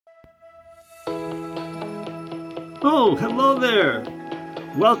Oh, hello there.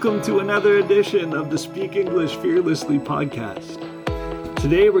 Welcome to another edition of the Speak English Fearlessly podcast.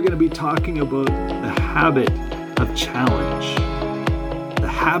 Today we're going to be talking about the habit of challenge. The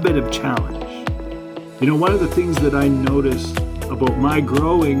habit of challenge. You know, one of the things that I noticed about my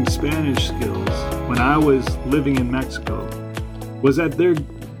growing Spanish skills when I was living in Mexico was that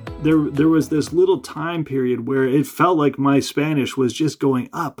there was this little time period where it felt like my Spanish was just going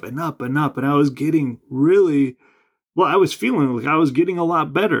up and up and up, and I was getting really I was feeling like I was getting a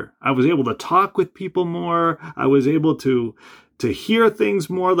lot better. I was able to talk with people more. I was able to hear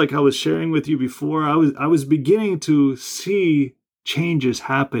things more, like I was sharing with you before. I was beginning to see changes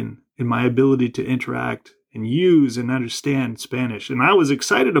happen in my ability to interact and use and understand Spanish. And I was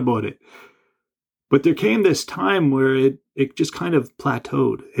excited about it. But there came this time where it just kind of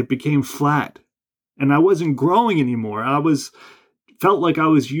plateaued. It became flat. And I wasn't growing anymore. Felt like I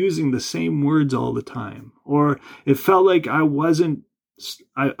was using the same words all the time, or it felt like I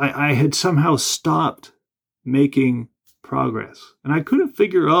had somehow stopped making progress, and I couldn't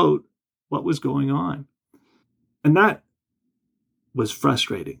figure out what was going on. And that was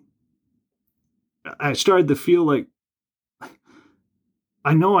frustrating. I started to feel like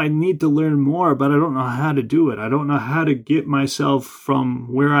I know I need to learn more, but I don't know how to do it. I don't know how to get myself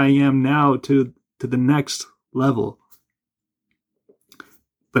from where I am now to the next level.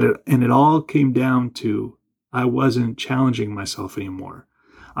 But it all came down to I wasn't challenging myself anymore.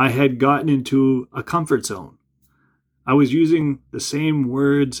 I had gotten into a comfort zone. I was using the same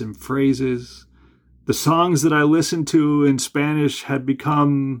words and phrases. The songs that I listened to in Spanish had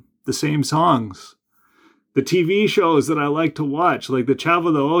become the same songs. The TV shows that I like to watch, like the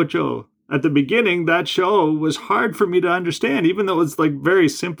Chavo del Ocho, at the beginning, that show was hard for me to understand, even though it's like very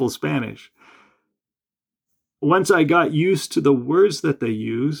simple Spanish. Once I got used to the words that they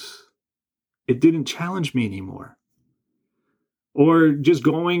use, it didn't challenge me anymore. Or just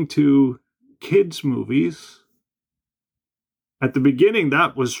going to kids' movies. At the beginning,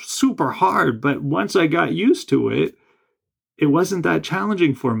 that was super hard, but once I got used to it, it wasn't that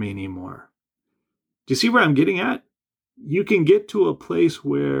challenging for me anymore. Do you see where I'm getting at? You can get to a place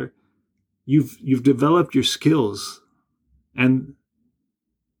where you've developed your skills, and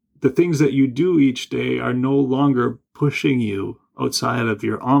the things that you do each day are no longer pushing you outside of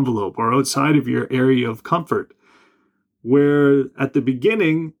your envelope or outside of your area of comfort. Where at the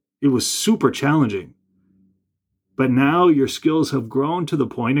beginning, it was super challenging. But now your skills have grown to the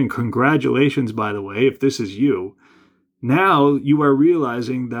point, and congratulations, by the way, if this is you. Now you are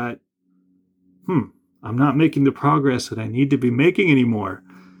realizing that, I'm not making the progress that I need to be making anymore.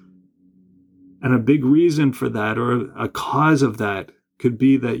 And a big reason for that, or a cause of that, could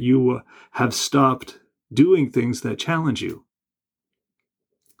be that you have stopped doing things that challenge you.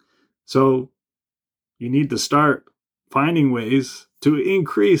 So you need to start finding ways to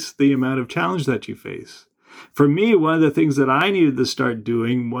increase the amount of challenge that you face. For me, one of the things that I needed to start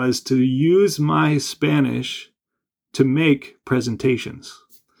doing was to use my Spanish to make presentations.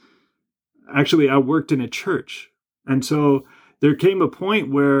 Actually, I worked in a church. And so there came a point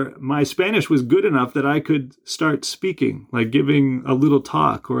where my Spanish was good enough that I could start speaking, like giving a little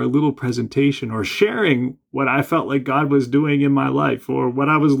talk or a little presentation or sharing what I felt like God was doing in my life or what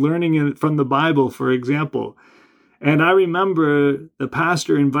I was learning from the Bible, for example. And I remember the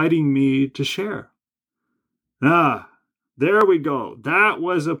pastor inviting me to share. There we go. That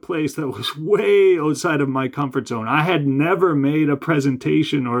was a place that was way outside of my comfort zone. I had never made a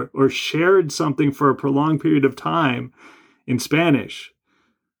presentation or shared something for a prolonged period of time in Spanish.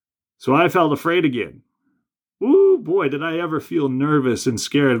 So I felt afraid again. Ooh, boy, did I ever feel nervous and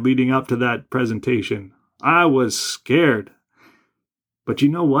scared leading up to that presentation. I was scared. But you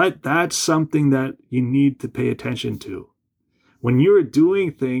know what? That's something that you need to pay attention to. When you're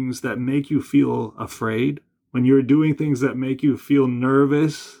doing things that make you feel afraid, when you're doing things that make you feel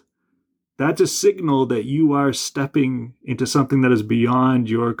nervous, that's a signal that you are stepping into something that is beyond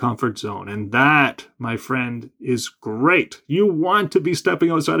your comfort zone. And that, my friend, is great. You want to be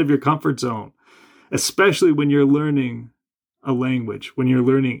stepping outside of your comfort zone, especially when you're learning a language, when you're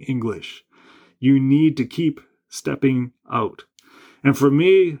learning English. You need to keep stepping out. And for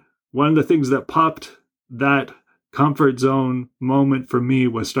me, one of the things that popped that comfort zone moment for me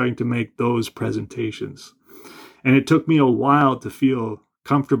was starting to make those presentations. And it took me a while to feel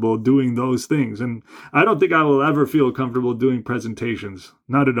comfortable doing those things. And I don't think I will ever feel comfortable doing presentations.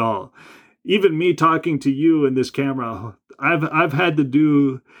 Not at all. Even me talking to you in this camera, I've had to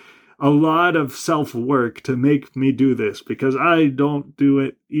do a lot of self-work to make me do this because I don't do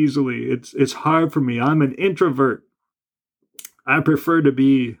it easily. It's hard for me. I'm an introvert. I prefer to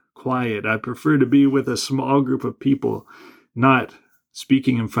be quiet. I prefer to be with a small group of people, not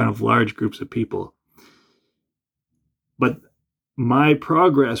speaking in front of large groups of people. But my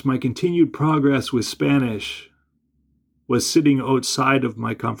continued progress with Spanish was sitting outside of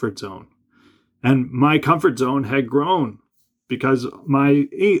my comfort zone. And my comfort zone had grown because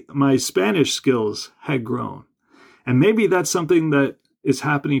my Spanish skills had grown. And maybe that's something that is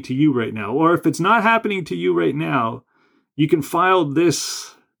happening to you right now. Or if it's not happening to you right now, you can file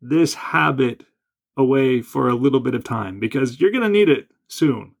this habit away for a little bit of time, because you're going to need it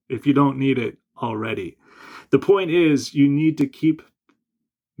soon if you don't need it already. The point is, you need to keep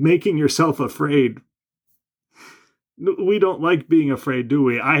making yourself afraid. We don't like being afraid, do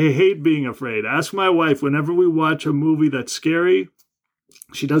we? I hate being afraid. Ask my wife, whenever we watch a movie that's scary,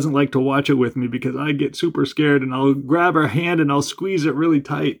 she doesn't like to watch it with me because I get super scared, and I'll grab her hand and I'll squeeze it really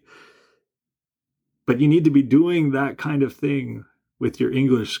tight. But you need to be doing that kind of thing with your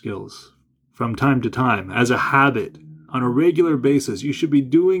English skills from time to time as a habit. On a regular basis, you should be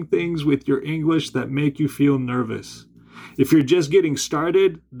doing things with your English that make you feel nervous. If you're just getting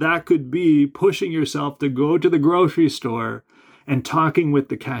started, that could be pushing yourself to go to the grocery store and talking with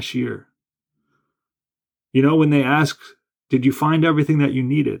the cashier. You know, when they ask, did you find everything that you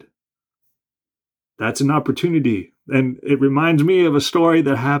needed? That's an opportunity. And it reminds me of a story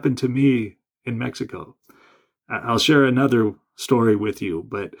that happened to me in Mexico. I'll share another story with you,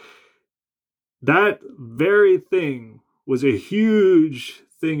 but that very thing was a huge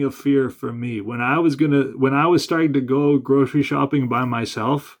thing of fear for me. When I was starting to go grocery shopping by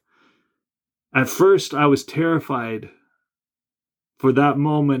myself, at first I was terrified for that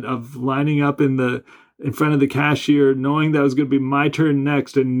moment of lining up in front of the cashier, knowing that it was going to be my turn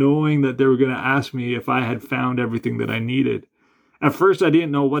next, and knowing that they were going to ask me if I had found everything that I needed. At first I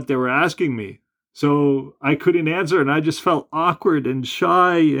didn't know what they were asking me, so I couldn't answer, and I just felt awkward and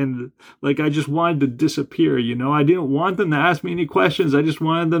shy, and like I just wanted to disappear, you know? I didn't want them to ask me any questions. I just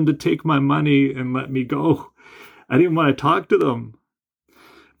wanted them to take my money and let me go. I didn't want to talk to them.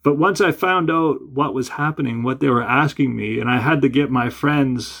 But once I found out what was happening, what they were asking me, and I had to get my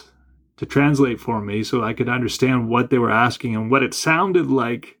friends to translate for me so I could understand what they were asking and what it sounded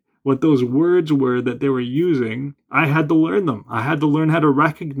like, what those words were that they were using, I had to learn them. I had to learn how to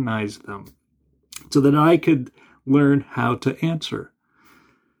recognize them, so that I could learn how to answer.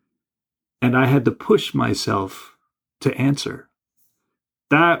 And I had to push myself to answer.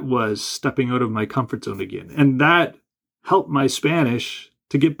 That was stepping out of my comfort zone again. And that helped my Spanish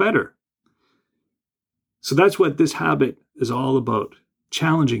to get better. So that's what this habit is all about,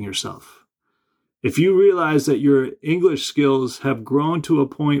 challenging yourself. If you realize that your English skills have grown to a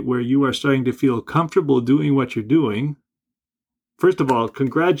point where you are starting to feel comfortable doing what you're doing, first of all,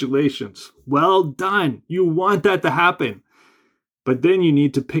 congratulations. Well done. You want that to happen. But then you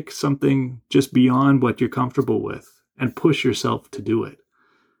need to pick something just beyond what you're comfortable with and push yourself to do it.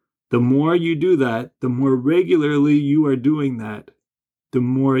 The more you do that, the more regularly you are doing that, the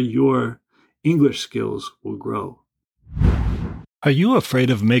more your English skills will grow. Are you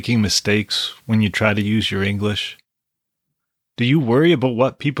afraid of making mistakes when you try to use your English? Do you worry about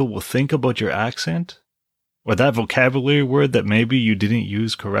what people will think about your accent? Or that vocabulary word that maybe you didn't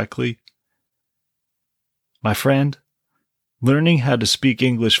use correctly? My friend, learning how to speak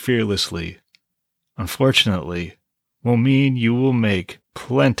English fearlessly, unfortunately, will mean you will make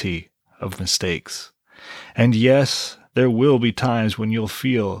plenty of mistakes. And yes, there will be times when you'll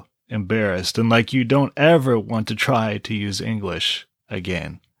feel embarrassed and like you don't ever want to try to use English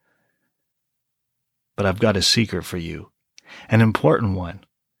again. But I've got a secret for you, an important one.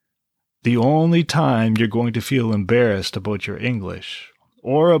 The only time you're going to feel embarrassed about your English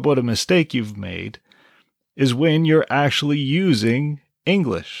or about a mistake you've made is when you're actually using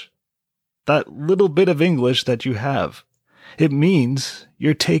English. That little bit of English that you have. It means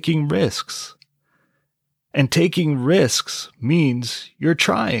you're taking risks. And taking risks means you're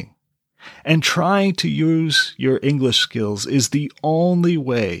trying. And trying to use your English skills is the only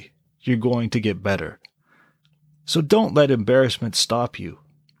way you're going to get better. So don't let embarrassment stop you.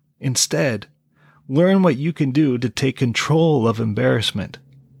 Instead, learn what you can do to take control of embarrassment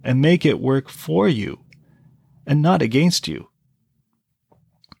and make it work for you and not against you.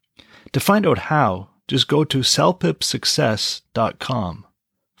 To find out how, just go to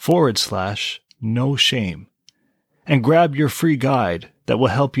CELPIPsuccess.com/no shame and grab your free guide that will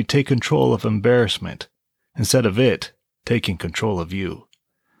help you take control of embarrassment instead of it taking control of you.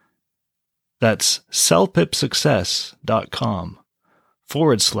 That's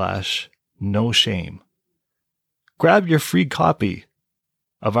CELPIPsuccess.com/no shame. Grab your free copy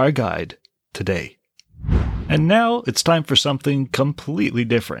of our guide today. And now it's time for something completely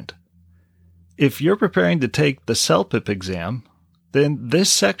different. If you're preparing to take the CELPIP exam, then this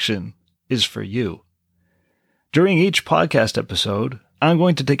section is for you. During each podcast episode, I'm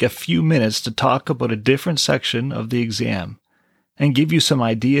going to take a few minutes to talk about a different section of the exam and give you some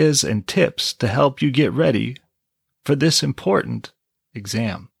ideas and tips to help you get ready for this important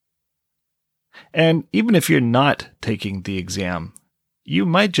exam. And even if you're not taking the exam, you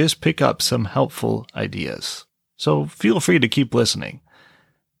might just pick up some helpful ideas. So feel free to keep listening.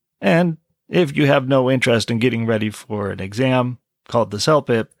 And if you have no interest in getting ready for an exam called the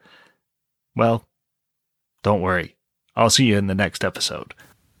CELPIP, well, don't worry. I'll see you in the next episode.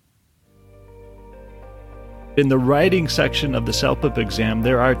 In the writing section of the CELPIP exam,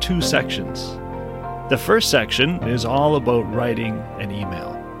 there are two sections. The first section is all about writing an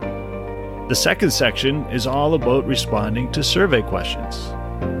email. The second section is all about responding to survey questions.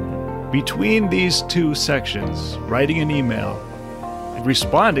 Between these two sections, writing an email and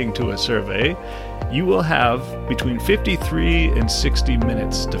responding to a survey, you will have between 53 and 60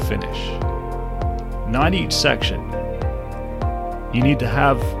 minutes to finish. Not each section. You need to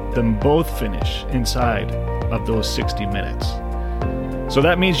have them both finish inside of those 60 minutes. So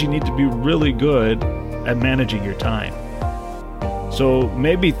that means you need to be really good at managing your time. So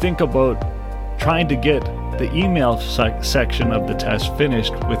maybe think about trying to get the email section of the test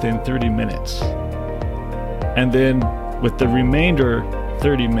finished within 30 minutes. And then with the remainder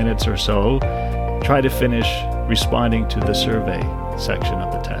 30 minutes or so, try to finish responding to the survey section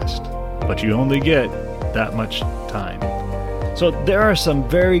of the test. But you only get that much time. So there are some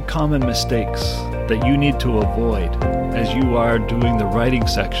very common mistakes that you need to avoid as you are doing the writing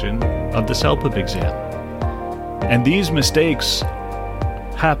section of the CELPIP exam. And these mistakes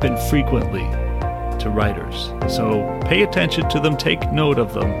happen frequently to writers. So pay attention to them, take note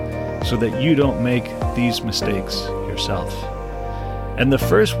of them, so that you don't make these mistakes yourself. And the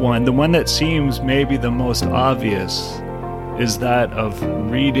first one, the one that seems maybe the most obvious, is that of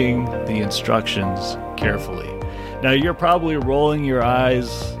reading the instructions carefully. Now you're probably rolling your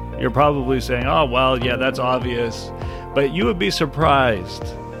eyes. You're probably saying, oh, well, yeah, that's obvious. But you would be surprised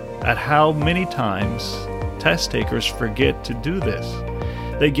at how many times test takers forget to do this.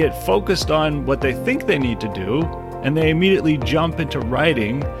 They get focused on what they think they need to do, and they immediately jump into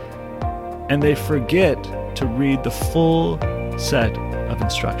writing, and they forget to read the full set of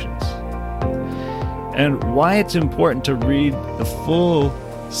instructions. And why it's important to read the full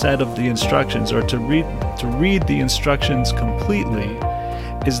set of the instructions, or to read the instructions completely,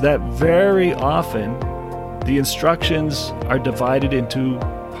 is that very often the instructions are divided into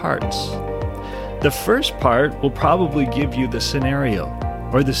parts. The first part will probably give you the scenario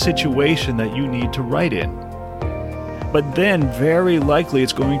or the situation that you need to write in. But then very likely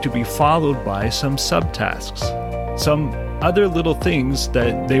it's going to be followed by some subtasks, some other little things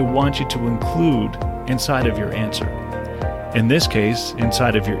that they want you to include inside of your answer. In this case,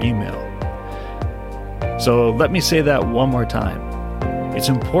 inside of your email. So let me say that one more time. It's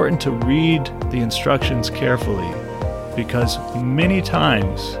important to read the instructions carefully, because many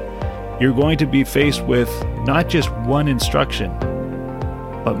times you're going to be faced with not just one instruction,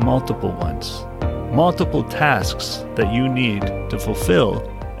 but multiple ones. Multiple tasks that you need to fulfill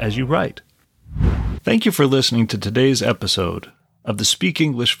as you write. Thank you for listening to today's episode of the Speak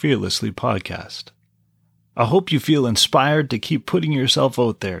English Fearlessly podcast. I hope you feel inspired to keep putting yourself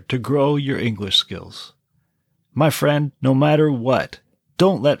out there to grow your English skills. My friend, no matter what,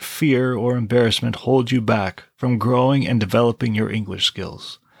 don't let fear or embarrassment hold you back from growing and developing your English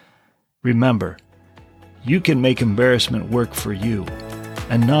skills. Remember, you can make embarrassment work for you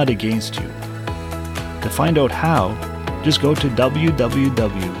and not against you. To find out how, just go to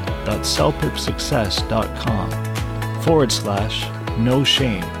www.celpipsuccess.com/no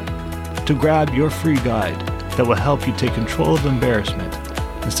shame to grab your free guide that will help you take control of embarrassment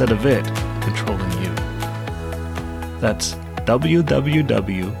instead of it controlling you. That's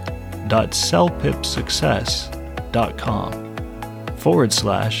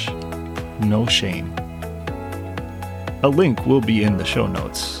www.celpipsuccess.com/no shame. A link will be in the show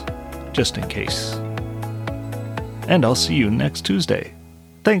notes, just in case. And I'll see you next Tuesday.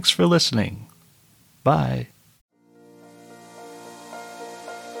 Thanks for listening. Bye.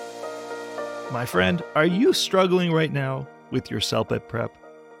 My friend, are you struggling right now with your CELPIP prep?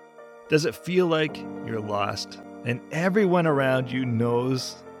 Does it feel like you're lost and everyone around you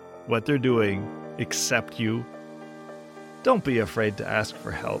knows what they're doing except you? Don't be afraid to ask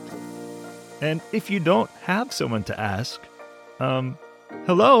for help. And if you don't have someone to ask,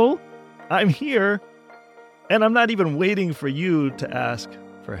 hello, I'm here. And I'm not even waiting for you to ask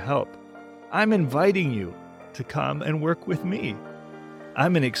for help. I'm inviting you to come and work with me.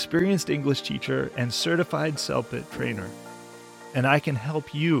 I'm an experienced English teacher and certified CELPIP trainer, and I can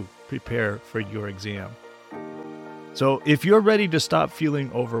help you prepare for your exam. So if you're ready to stop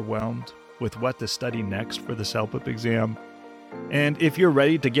feeling overwhelmed with what to study next for the CELPIP exam, and if you're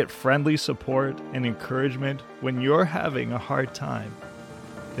ready to get friendly support and encouragement when you're having a hard time,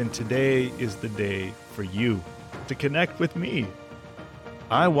 then today is the day for you to connect with me.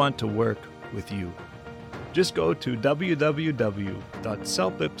 I want to work with you. Just go to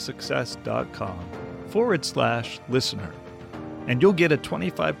www.celpipsuccess.com/listener, and you'll get a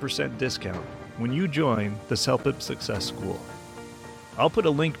 25% discount when you join the CELPIP Success School. I'll put a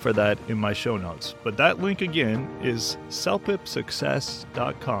link for that in my show notes, but that link again is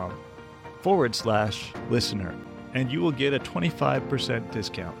celpipsuccess.com/listener, and you will get a 25%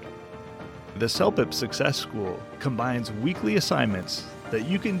 discount. The CELPIP Success School combines weekly assignments that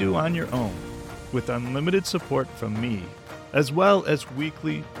you can do on your own with unlimited support from me, as well as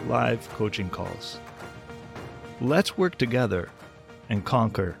weekly live coaching calls. Let's work together and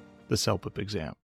conquer the CELPIP exam.